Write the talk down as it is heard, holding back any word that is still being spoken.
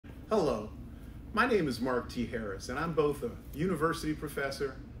Hello, my name is Mark T. Harris, and I'm both a university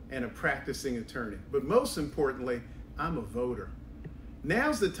professor and a practicing attorney. But most importantly, I'm a voter.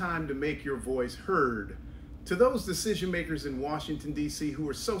 Now's the time to make your voice heard to those decision makers in Washington, D.C. who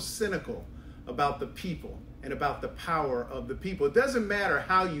are so cynical about the people and about the power of the people. It doesn't matter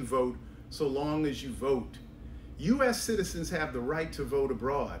how you vote so long as you vote. U.S. citizens have the right to vote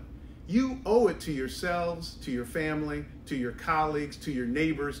abroad. You owe it to yourselves, to your family, to your colleagues, to your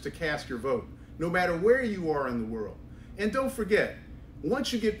neighbors to cast your vote, no matter where you are in the world. And don't forget,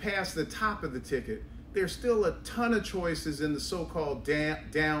 once you get past the top of the ticket, there's still a ton of choices in the so-called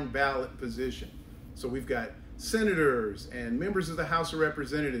down ballot position. So we've got senators and members of the House of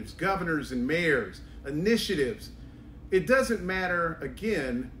Representatives, governors and mayors, initiatives. It doesn't matter,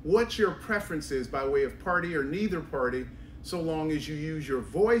 again, what your preference is by way of party or neither party, so long as you use your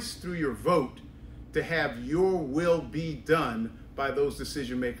voice through your vote to have your will be done by those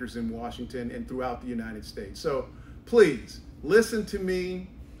decision makers in Washington and throughout the United States. So please, listen to me,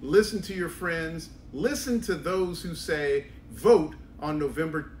 listen to your friends, listen to those who say, vote on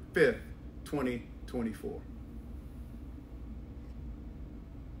November 5th, 2024.